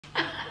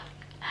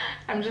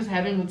I'm just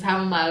having the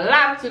time of my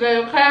life today,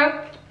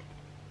 okay?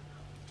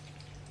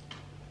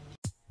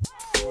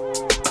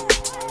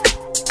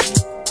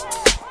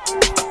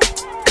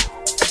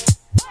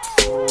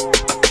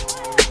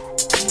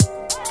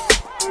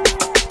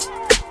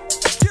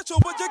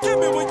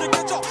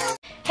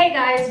 Hey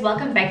guys,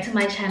 welcome back to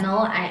my channel.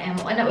 I am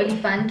ONA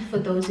OLIPHANT for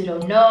those who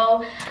don't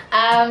know.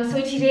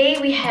 So today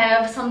we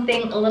have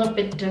something a little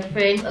bit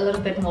different, a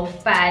little bit more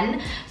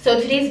fun. So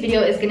today's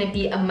video is gonna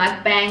be a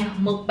mukbang,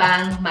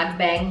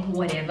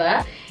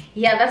 whatever.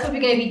 Yeah, that's what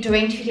we're gonna be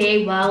doing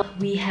today while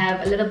we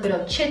have a little bit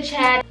of chit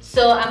chat.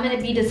 So I'm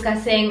gonna be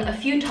discussing a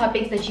few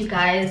topics that you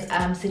guys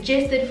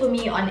suggested for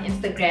me on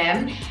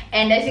Instagram.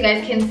 And as you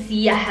guys can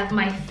see, I have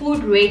my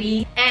food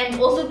ready. And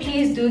also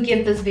please do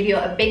give this video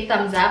a big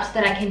thumbs up so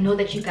that I can know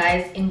that you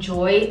guys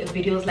enjoy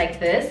videos like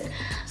this.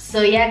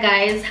 So yeah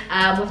guys,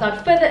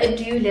 without further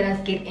ado, let us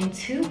get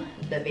into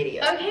the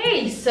video.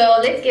 Okay, so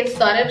let's get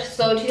started.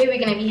 So today we're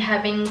gonna be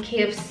having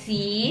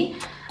KFC.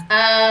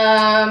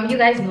 You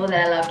guys know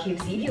that I love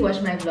KFC. If you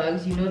watch my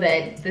vlogs, you know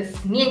that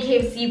me and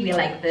KFC, we're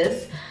like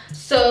this.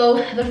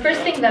 So the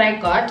first thing that I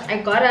got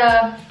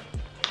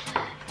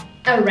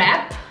a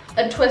wrap,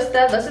 a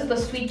twister. This is the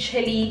sweet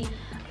chili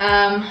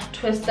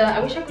twister. I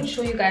wish I could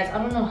show you guys. I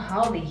don't know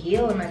how the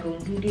hell am I going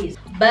to do this,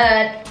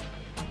 but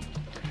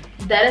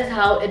that is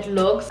how it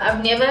looks.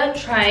 I've never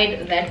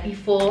tried that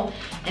before.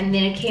 And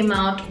then it came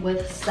out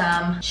with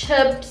some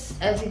chips,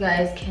 as you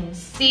guys can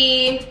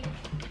see.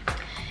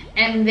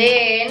 And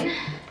then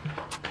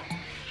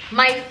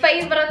my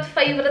favorite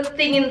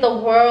thing in the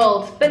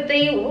world, but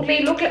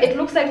it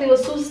looks like they were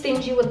so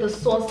stingy with the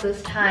sauce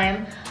this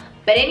time.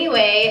 But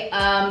anyway,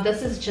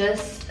 this is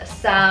just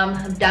some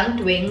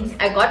dunked wings.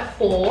 I got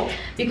 4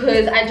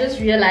 because I just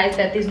realized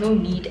that there's no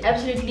need,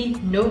 absolutely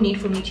no need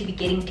for me to be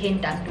getting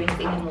 10 dunked wings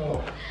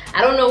anymore.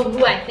 I don't know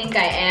who I think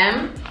I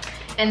am.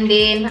 And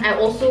then I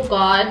also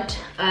got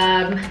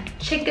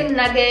chicken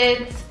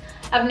nuggets.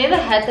 I've never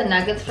had the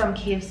nuggets from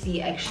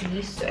KFC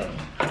actually, so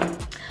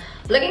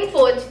looking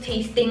forward to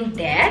tasting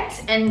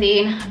that. And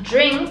then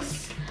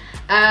drinks.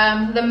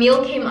 The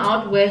meal came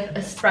out with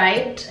a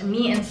Sprite.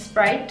 Me and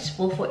Sprite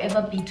will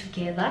forever be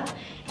together.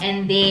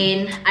 And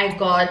then I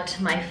got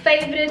my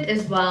favorite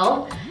as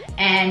well,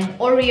 an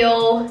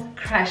Oreo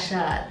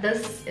crusher.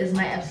 This is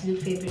my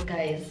absolute favorite,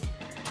 guys.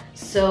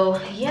 So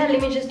yeah, let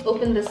me just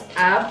open this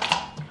up.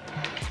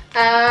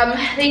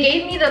 They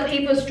gave me the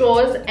paper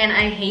straws and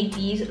I hate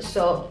these,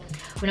 so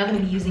we're not going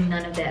to be using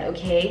none of that,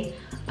 okay?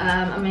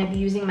 I'm going to be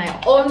using my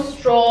own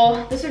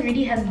straw. This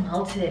already has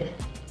melted.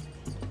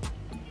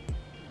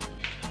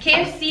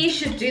 KFC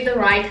should do the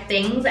right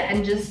things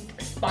and just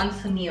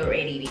sponsor me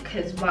already,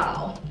 because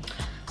wow.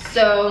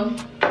 So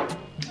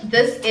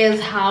this is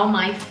how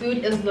my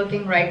food is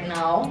looking right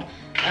now.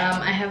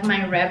 I have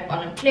my wrap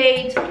on a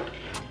plate.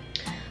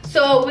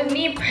 So with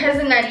me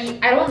personally,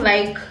 I don't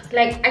like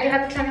I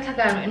can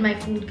have in my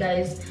food,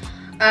 guys.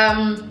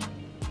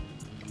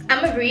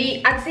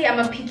 I'd say I'm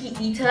a picky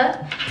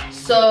eater.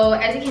 So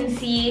as you can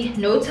see,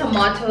 no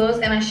tomatoes,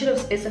 and I should have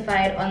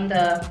specified on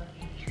the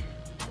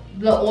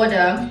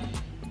order.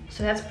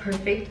 So that's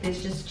perfect.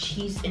 There's just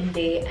cheese in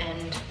there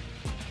and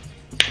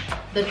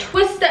the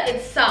twister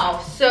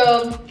itself.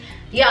 So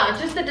yeah,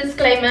 just a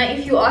disclaimer,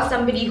 if you are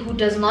somebody who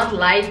does not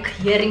like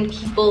hearing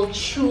people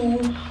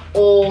chew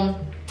or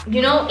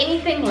you know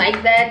anything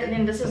like that,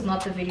 then this is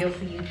not the video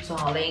for you,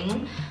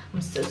 darling.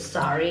 I'm so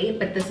sorry,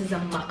 but this is a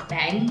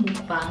mukbang,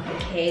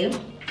 okay?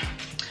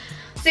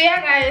 So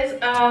yeah guys,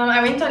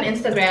 I went on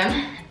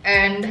Instagram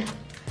and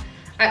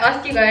I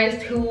asked you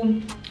guys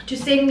to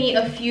send me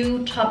a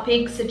few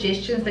topic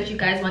suggestions that you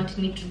guys wanted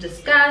me to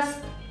discuss.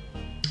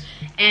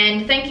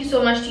 And thank you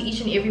so much to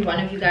each and every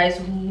one of you guys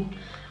who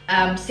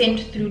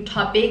sent through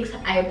topics.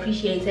 I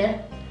appreciate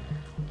it.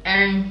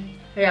 And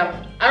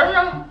yeah, I don't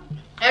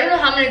know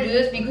how I'm gonna do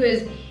this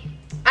because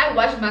I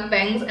watch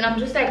mukbangs and I'm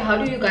just like, how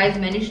do you guys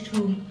manage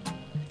to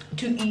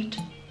eat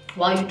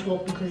while you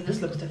talk, because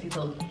this looks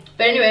difficult.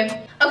 But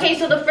anyway, okay,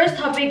 so the first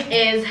topic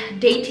is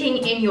dating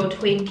in your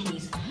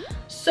 20s.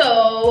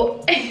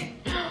 So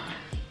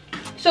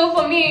so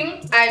for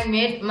me, I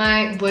met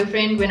my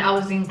boyfriend when I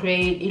was in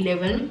grade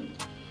 11.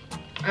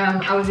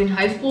 I was in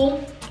high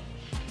school,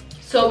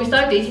 so we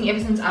started dating ever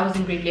since I was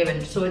in grade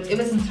 11, so it's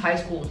ever since high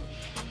school.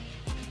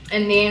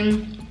 And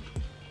then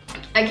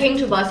I came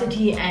to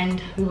varsity and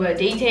we were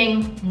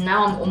dating.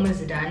 Now I'm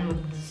almost done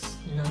with this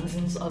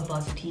nonsense of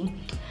varsity.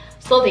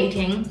 Still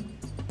dating.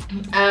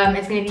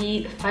 It's gonna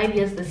be 5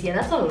 years this year.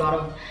 That's a lot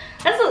of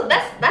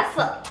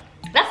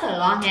that's a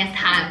long ass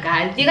time,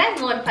 guys. Do you guys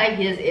know what 5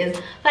 years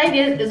is? 5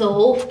 years is a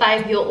whole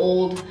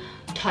 5-year-old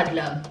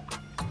toddler.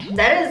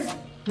 That is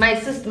my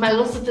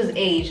little sister's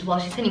age. Well,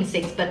 she's turning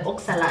 6, but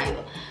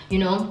oksalayo, you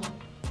know.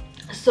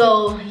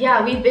 So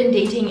yeah, we've been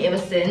dating ever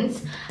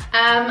since.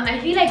 I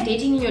feel like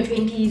dating in your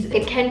 20s,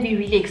 it can be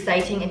really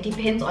exciting. It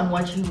depends on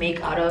what you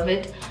make out of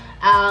it.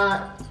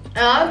 A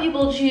lot of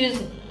people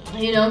choose,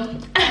 you know,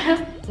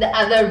 the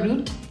other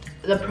route,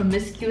 the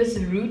promiscuous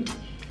route.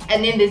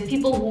 And then there's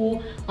people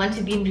who want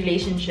to be in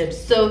relationships.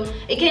 So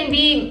it can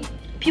be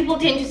people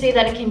tend to say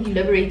that it can be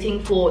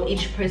liberating for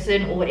each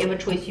person or whatever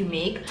choice you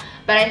make,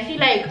 but I feel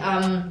like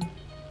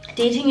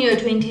dating in your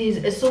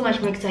 20s is so much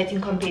more exciting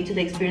compared to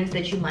the experience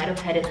that you might have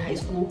had in high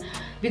school.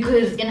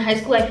 Because in high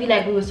school I feel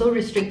like we were so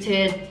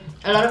restricted.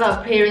 A lot of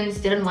our parents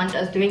didn't want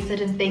us doing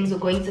certain things or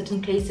going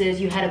certain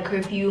places. You had a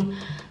curfew.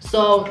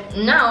 So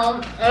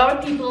now a lot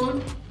of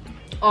people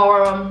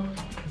are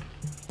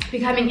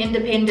becoming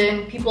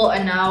independent. People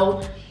are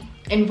now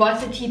in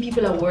varsity,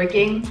 people are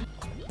working.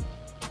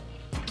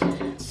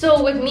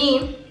 So with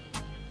me,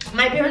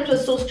 my parents were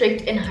so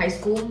strict in high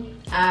school.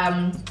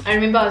 I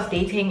remember I was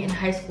dating in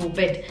high school,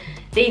 but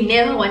they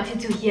never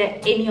wanted to hear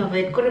any of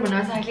it.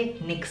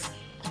 Nix.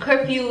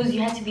 Curfews,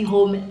 you had to be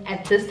home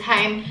at this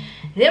time.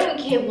 They don't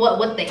care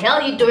what the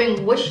hell you're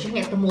doing, what you're doing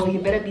at the mall, you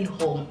better be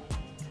home.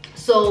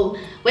 So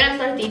when I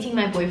started dating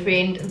my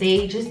boyfriend,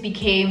 they just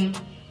became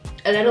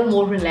a little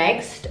more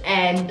relaxed,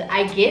 and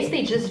I guess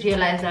they just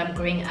realized that I'm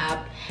growing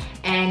up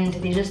and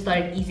they just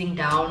started easing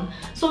down.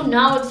 So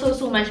now it's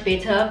so much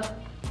better.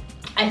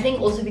 I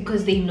think also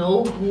because they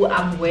know who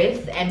I'm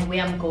with and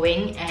where I'm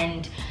going,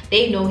 and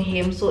they know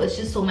him, so it's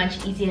just so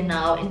much easier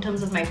now in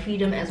terms of my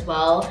freedom as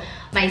well,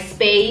 my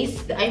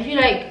space. I feel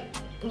like,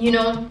 you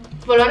know,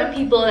 for a lot of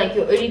people, like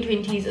your early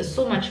 20s is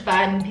so much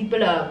fun.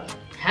 People are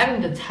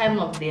having the time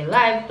of their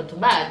life, but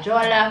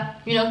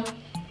you know,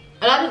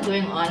 a lot is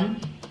going on.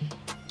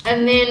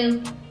 And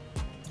then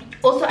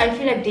also I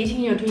feel like dating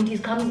in your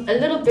 20s comes a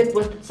little bit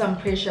with some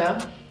pressure,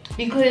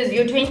 because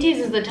your 20s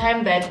is the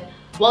time that,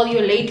 well,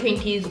 your late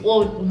 20s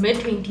or mid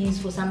 20s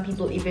for some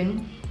people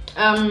even,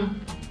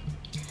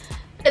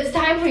 it's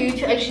time for you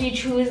to actually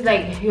choose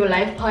like your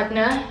life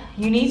partner.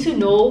 You need to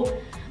know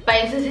by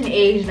a certain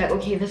age, like,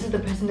 okay, this is the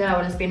person that I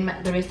want to spend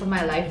the rest of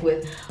my life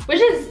with, which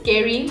is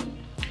scary.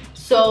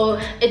 So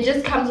it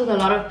just comes with a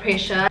lot of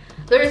pressure.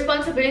 The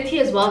responsibility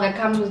as well that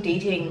comes with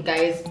dating,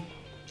 guys,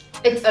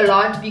 it's a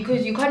lot,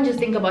 because you can't just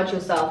think about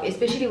yourself,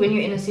 especially when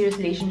you're in a serious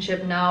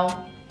relationship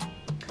now.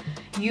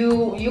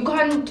 You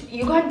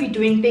can't be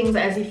doing things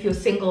as if you're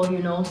single, you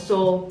know.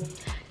 So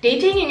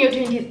dating in your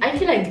 20s, I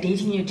feel like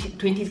dating in your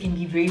 20s can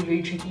be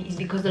very tricky,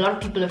 because a lot of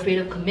people are afraid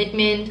of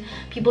commitment.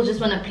 People just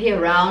want to play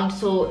around,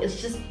 so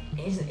it's just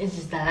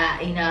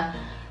that, you know.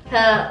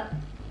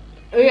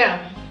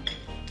 Yeah,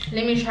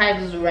 let me try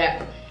this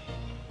wrap.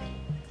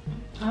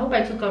 I hope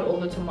I took out all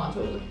the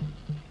tomatoes.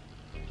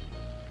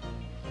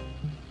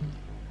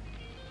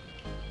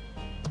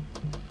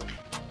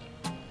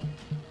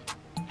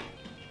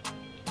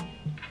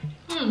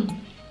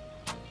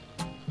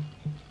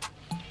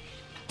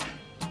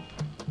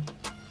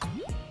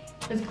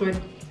 It's good.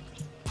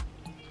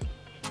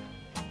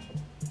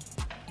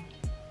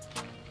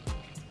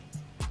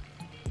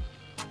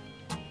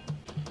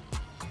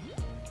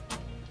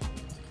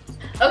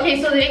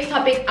 Okay, so the next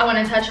topic I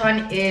want to touch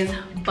on is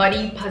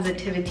body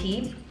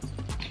positivity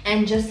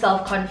and just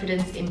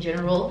self-confidence in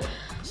general.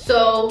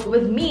 So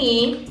with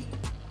me,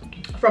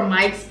 from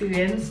my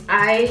experience,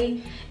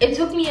 it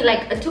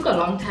took a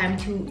long time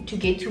to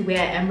get to where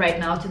I am right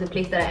now, to the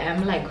place that I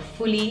am, like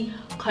fully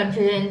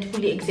confident,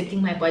 fully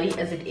accepting my body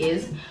as it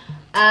is.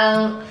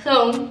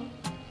 So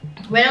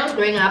when I was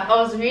growing up,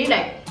 I was really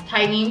like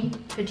tiny,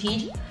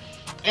 petite,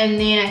 and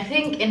then I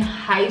think in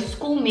high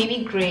school,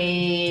 maybe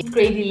grade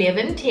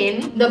 11,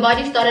 10, the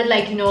body started,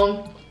 like, you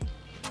know,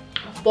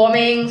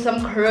 forming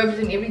some curves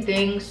and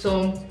everything.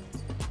 So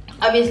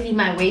obviously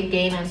my weight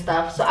gain and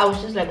stuff, so I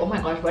was just like, oh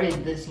my gosh, what is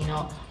this, you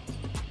know,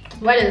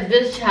 what is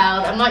this,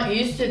 child? I'm not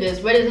used to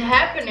this, what is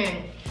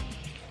happening?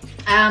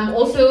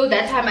 Also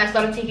that time I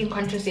started taking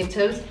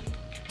contraceptives,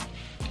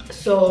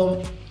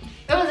 so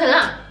it was a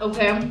lot,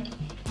 okay.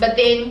 But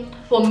then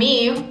for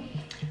me,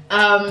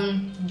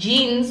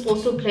 genes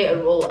also play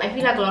a role. I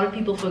feel like a lot of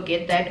people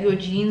forget that your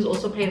genes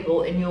also play a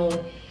role in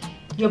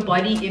your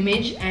body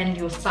image and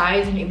your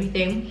size and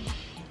everything.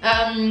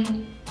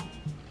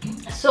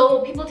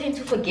 So people tend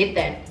to forget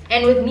that,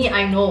 and with me,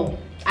 I know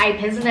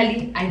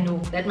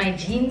that my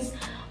genes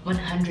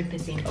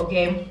 100%,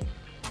 okay.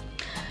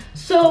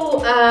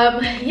 So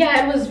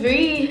yeah,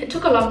 it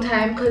took a long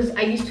time, because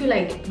I used to,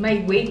 like,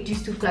 my weight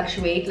used to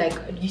fluctuate, like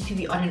it used to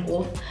be on and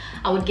off.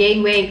 I would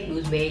gain weight,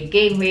 lose weight,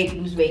 gain weight,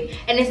 lose weight.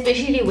 And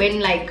especially when,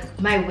 like,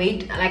 my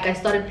weight, like, I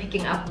started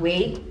picking up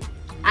weight,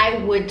 I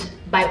would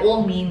by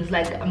all means,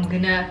 like, I'm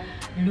gonna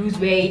lose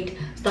weight,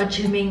 start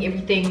gymming,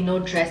 everything, you know,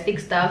 drastic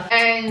stuff.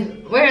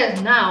 And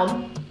whereas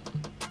now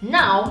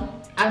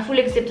I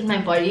fully accepted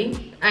my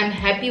body, I'm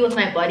happy with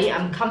my body,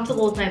 I'm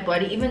comfortable with my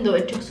body, even though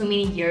it took so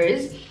many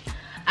years.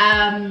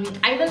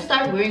 I even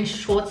started wearing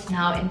shorts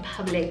now in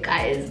public,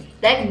 guys.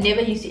 That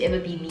never used to ever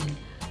be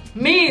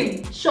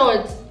me.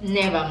 Shorts,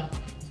 never.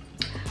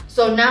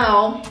 So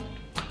now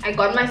I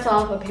got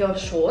myself a pair of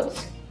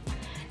shorts,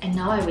 and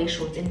now I wear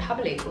shorts in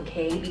public,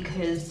 okay,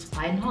 because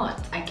why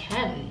not? I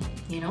can,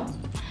 you know.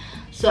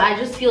 So I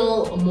just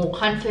feel more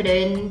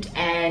confident,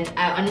 and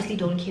I honestly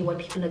don't care what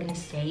people are gonna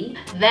say.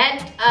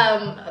 That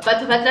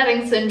butterfly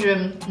ring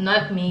syndrome,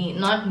 not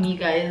me,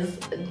 guys.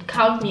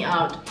 Count me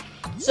out.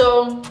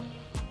 So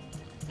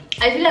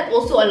I feel like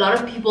also a lot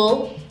of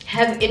people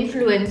have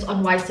influence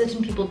on why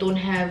certain people don't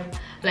have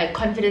like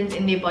confidence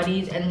in their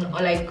bodies and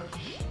or like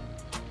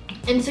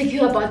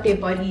insecure about their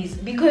bodies,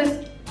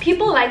 because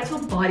people like to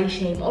body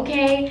shame,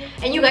 okay?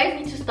 And you guys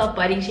need to stop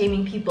body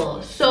shaming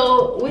people.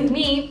 So with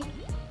me,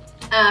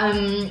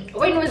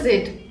 when was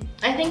it?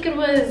 I think it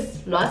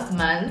was last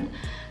month.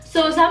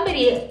 So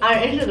somebody on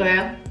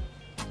Instagram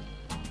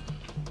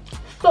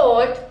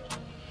thought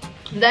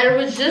that it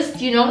was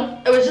just, you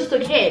know, it was just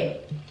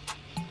okay.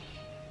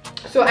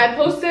 So I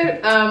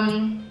posted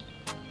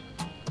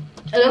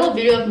a little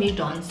video of me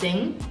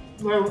dancing,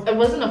 where it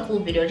wasn't a full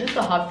video, just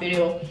a half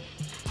video.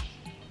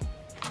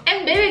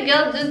 And baby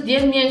girl just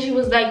DM'd me and she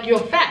was like, "You're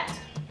fat."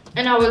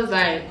 And I was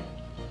like,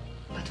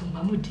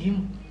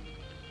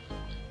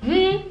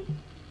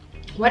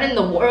 what in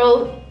the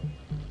world?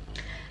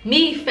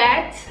 Me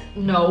fat?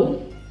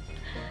 No,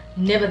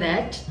 never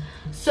that.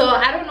 So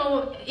I don't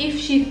know if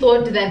she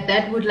thought that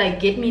that would like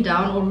get me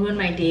down or ruin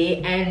my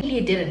day, and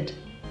it didn't.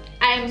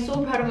 I am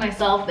so proud of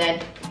myself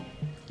that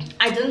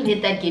I didn't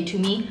let that get to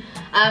me.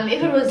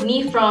 If it was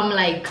me from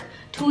like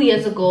 2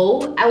 years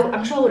ago,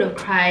 I'm sure I would have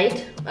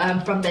cried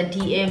from that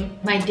DM.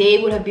 My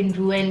day would have been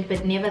ruined,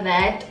 but never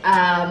that.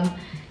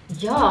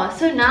 Yeah,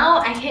 so now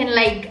I can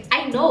like,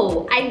 I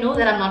know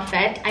that I'm not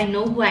fat. I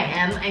know who I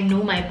am. I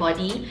know my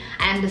body.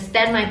 I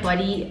understand my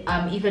body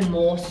even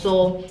more.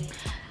 So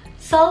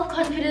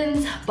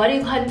self-confidence,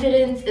 body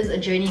confidence is a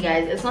journey,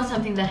 guys. It's not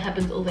something that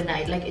happens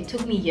overnight. Like, it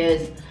took me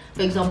years,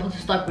 for example, to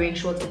start wearing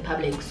shorts in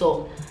public.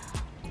 So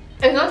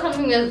it's not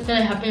something that's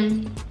gonna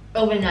happen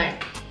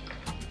overnight.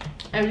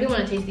 I really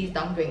want to taste these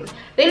dumplings.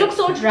 They look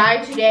so dry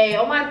today.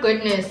 Oh my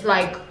goodness.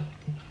 Like,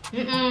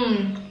 they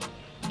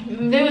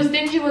were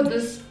stingy with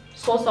this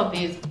sauce of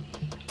these.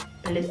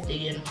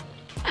 Palestinian.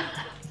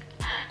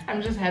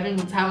 I'm just having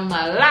the time of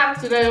my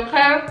life today,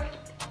 okay?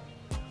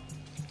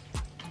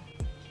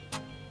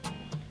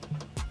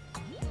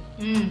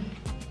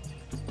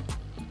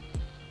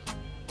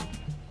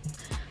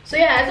 So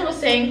yeah, as I was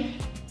saying,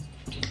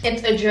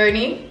 it's a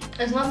journey.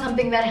 It's not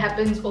something that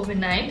happens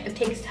overnight. It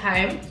takes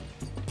time.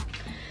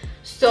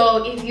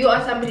 So if you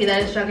are somebody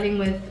that is struggling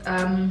with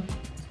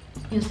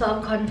your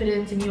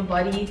self-confidence in your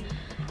body,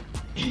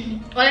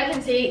 all I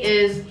can say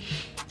is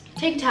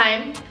take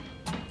time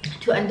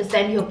to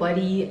understand your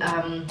body,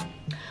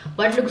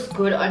 what looks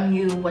good on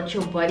you, what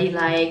your body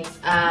likes.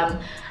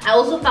 I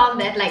also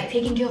found that like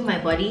taking care of my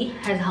body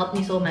has helped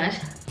me so much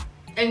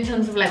in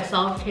terms of like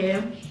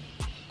self-care,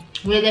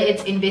 whether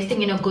it's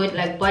investing in a good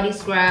like body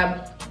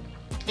scrub,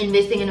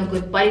 investing in a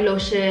good body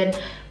lotion,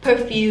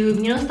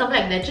 perfume, you know, stuff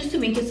like that, just to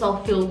make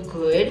yourself feel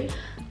good.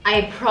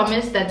 I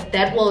promise that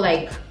that will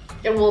like,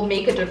 it will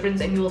make a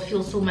difference and you will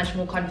feel so much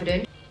more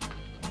confident.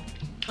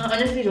 I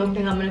honestly don't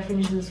think I'm gonna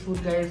finish this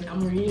food, guys.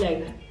 I'm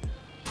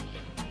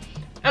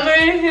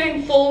already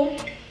feeling full,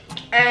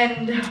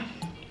 and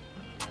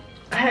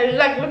I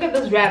like, look at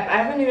this wrap. I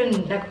haven't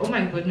even like, oh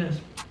my goodness.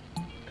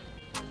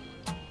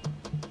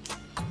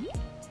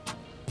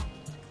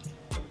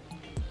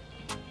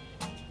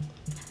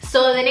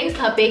 So the next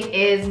topic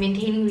is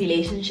maintaining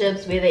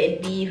relationships, whether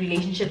it be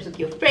relationships with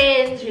your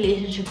friends,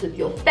 relationships with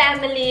your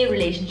family,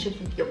 relationships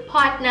with your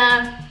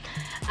partner,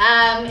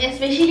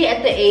 especially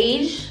at the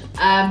age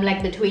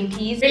like the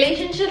 20s.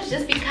 Relationships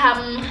just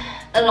become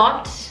a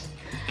lot,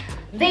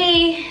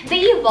 they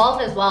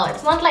evolve as well.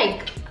 It's not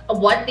like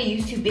what they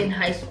used to be in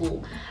high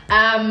school.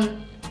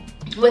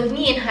 With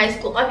me in high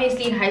school,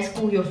 obviously in high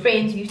school your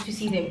friends, you used to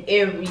see them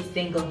every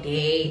single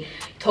day,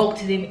 talk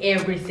to them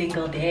every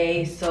single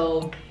day.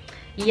 So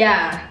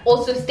yeah,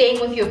 also staying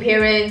with your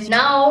parents.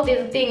 Now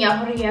there's a thing,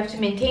 how do you have to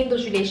maintain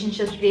those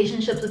relationships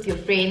with your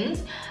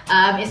friends,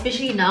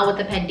 especially now with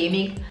the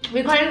pandemic.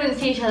 We can't even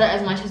see each other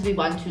as much as we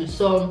want to.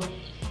 So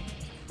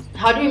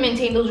how do we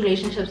maintain those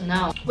relationships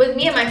now? With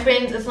me and my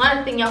friends, it's not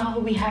a thing how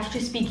we have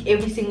to speak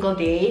every single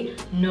day.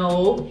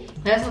 No,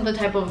 that's not the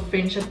type of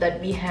friendship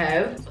that we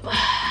have.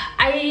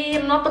 I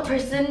am not the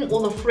person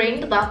or the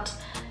friend that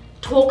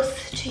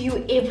talks to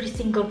you every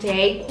single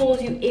day,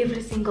 calls you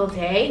every single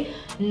day.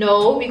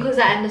 No, because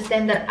I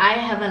understand that I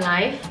have a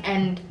life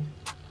and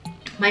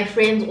my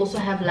friends also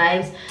have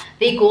lives.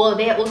 They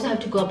also have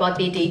to go about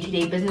their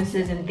day-to-day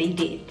businesses and their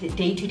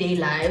day-to-day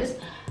lives.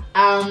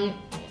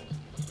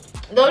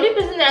 The only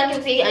person that I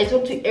can say I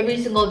talk to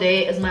every single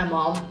day is my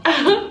mom.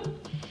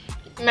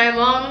 My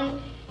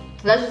mom,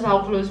 that's just how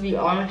close we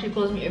are. She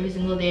calls me every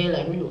single day,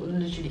 like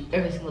literally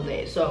every single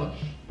day. So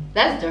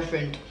that's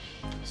different.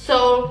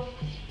 So,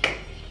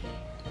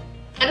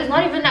 and it's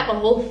not even like a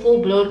whole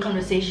full-blown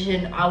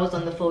conversation, I was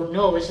on the phone.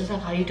 No, it's just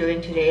like, how you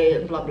doing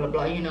today, blah blah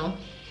blah, you know.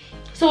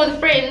 So with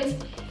friends,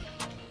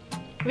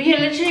 we can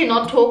literally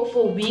not talk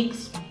for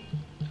weeks.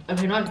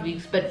 Okay, not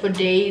weeks, but for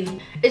days.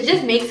 It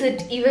just makes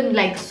it even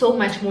like so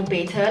much more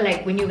better,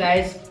 like when you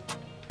guys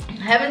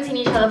haven't seen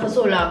each other for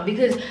so long.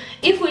 Because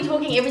if we're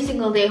talking every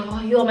single day,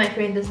 oh, you're my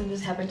friend, this and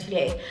this happened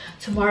today.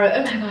 Tomorrow,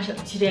 oh my gosh,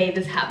 today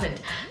this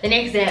happened. The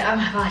next day, oh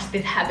my gosh,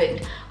 this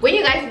happened. When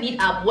you guys meet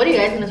up, what are you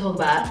guys gonna talk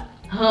about?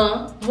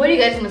 Huh? What are you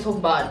guys gonna talk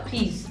about?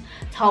 Please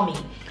tell me.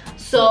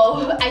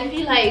 So I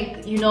feel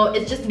like, you know,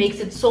 it just makes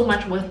it so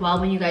much worthwhile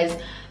when you guys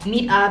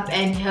meet up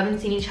and you haven't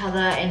seen each other,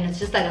 and it's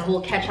just like a whole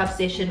catch-up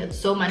session. It's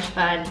so much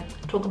fun.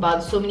 Talk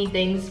about so many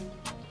things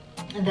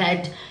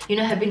that, you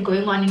know, have been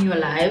going on in your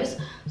lives.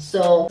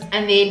 So,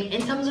 and then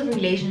in terms of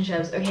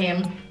relationships,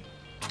 okay,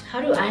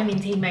 how do I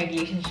maintain my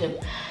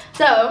relationship?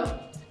 So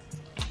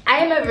I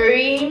am a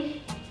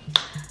very,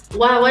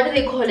 what do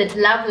they call it,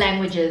 love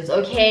languages,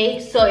 okay?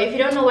 So if you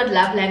don't know what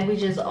love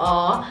languages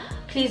are,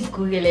 please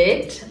Google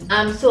it.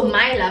 So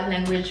my love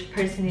language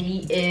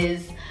personally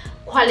is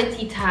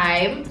quality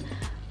time.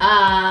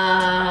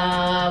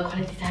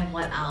 Quality time,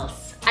 what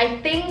else? I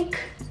think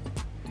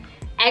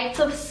acts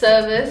of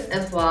service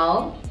as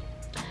well,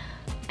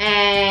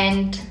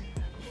 and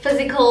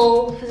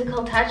physical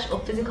touch or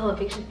physical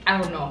affection,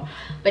 I don't know.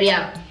 But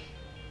yeah,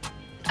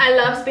 I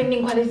love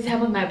spending quality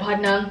time with my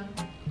partner.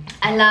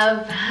 I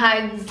love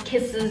hugs,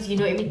 kisses, you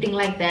know, everything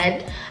like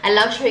that. I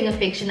love showing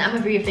affection. I'm a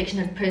very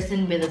affectionate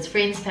person, whether it's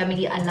friends,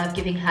 family. I love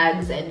giving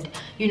hugs, and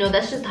you know,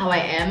 that's just how I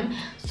am.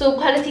 So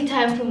quality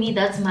time for me,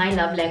 that's my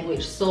love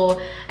language. So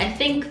I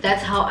think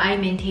that's how I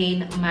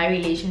maintain my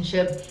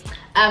relationship.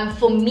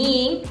 For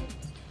me,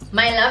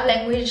 my love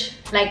language,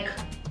 like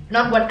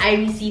not what I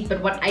receive but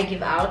what I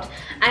give out.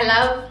 I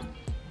love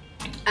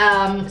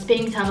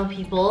spending time with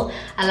people.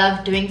 I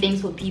love doing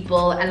things with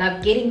people. I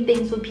love getting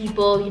things with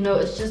people. You know,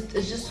 it's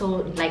just so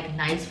like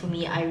nice for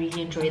me. I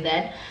really enjoy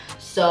that.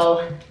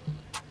 So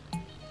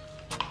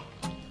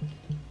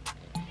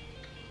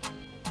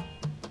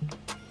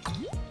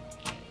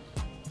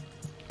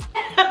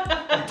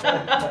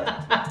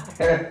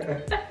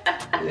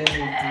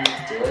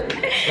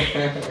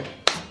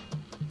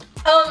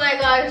oh my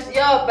gosh,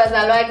 yo,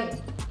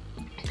 bazalwane,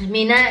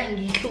 mina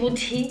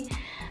ngihluthi.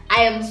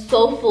 I am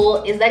so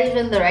full. Is that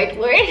even the right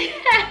word?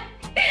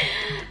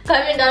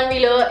 Comment down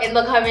below in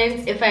the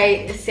comments if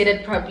I said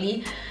it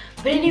properly.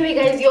 But anyway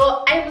guys,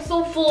 yo, I am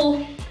so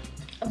full,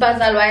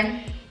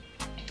 bazalwane.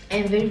 I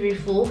am very, very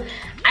full.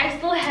 I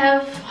still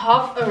have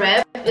half a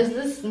wrap. Is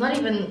this not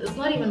even, it's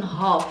not even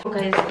half.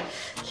 Guys,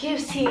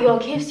 KFC, yo,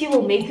 KFC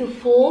will make you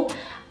full.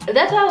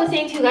 That's why I was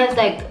saying to you guys,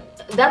 like,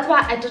 that's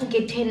why I didn't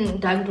get 10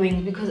 dunk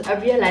wings, because I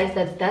realized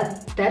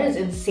that is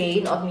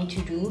insane of me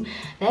to do.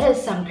 That is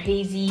some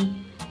crazy,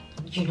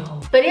 you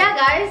know. But yeah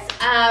guys,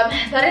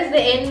 that is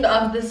the end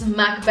of this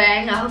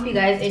mukbang. I hope you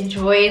guys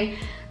enjoyed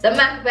the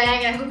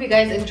mukbang. I hope you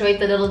guys enjoyed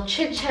the little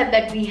chit chat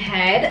that we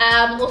had.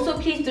 Also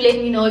please do let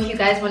me know if you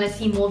guys want to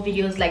see more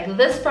videos like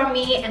this from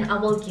me, and I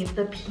will give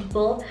the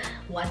people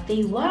what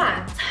they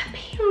want,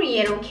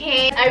 period.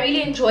 Okay, I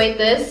really enjoyed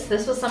this.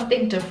 This was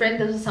something different.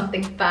 This was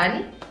something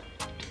fun.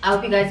 I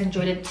hope you guys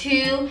enjoyed it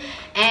too,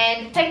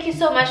 and thank you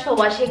so much for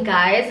watching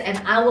guys, and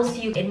I will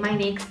see you in my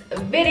next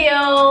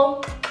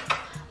video.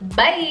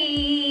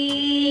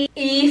 Bye.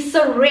 It's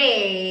a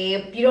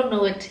rap. You don't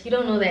know it. You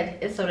don't know that.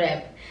 It's a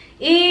rap.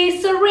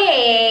 It's a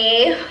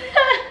rap.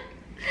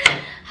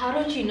 How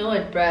don't you know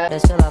it, bruh?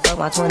 Until I fuck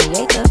my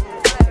 28th.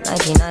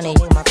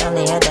 1998, my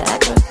family had the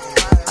actor.